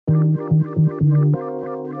Turn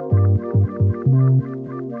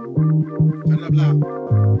it up loud.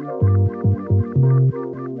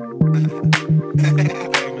 Hey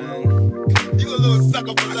man, you a little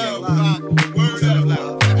sucker for love, man. Word up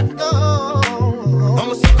loud. I'm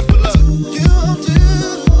a sucker for love. You do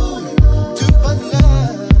for love.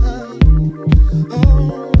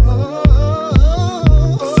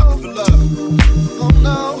 A sucker for love. Oh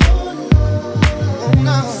no,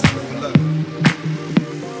 sucker for love.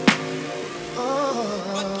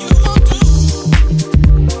 What you gon' do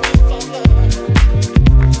for love?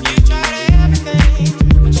 You tried everything,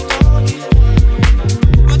 but you don't get it.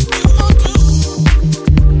 What you gon' do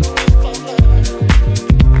for love?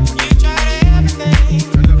 You tried everything,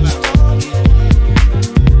 but you don't get it.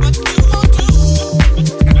 What you gon' do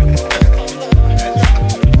for love?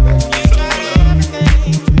 You tried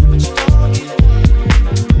everything, but you don't get it.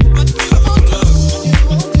 What you gon' do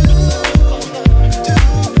for love?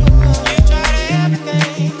 You tried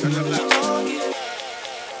everything, but you don't get it.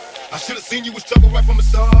 I should've seen you was trouble right from the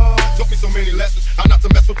start. Taught me so many lessons, how not to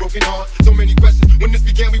mess with broken hearts. So many questions. When this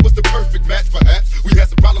began, we was the perfect match. Perhaps we had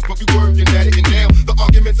some problems, but we working at it. And now the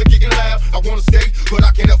arguments are getting loud. I wanna stay, but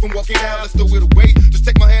I can't help from walking out. Let's throw it away. Just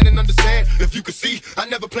take my hand and understand. If you could see, I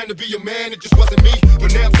never planned to be a man. It just wasn't me.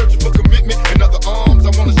 But now I'm searching for commitment and other arms.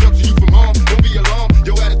 I wanna shelter you from harm. Don't be alarmed.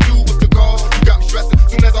 Your attitude was the cause. You got me stressing.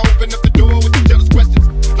 Soon as I open up the door with your jealous questions,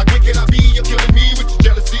 like when can I be? You're killing me with your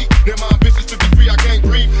jealousy. Now my ambitions to be free, I can't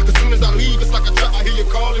breathe. As soon as I leave, it's like I hear you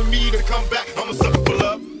calling me to come back. I'm a sucker for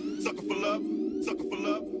love, sucker for love, sucker for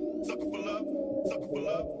love, sucker for love, sucker for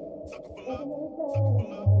love, sucker for love, sucker for love, sucker for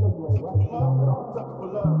love, sucker for love.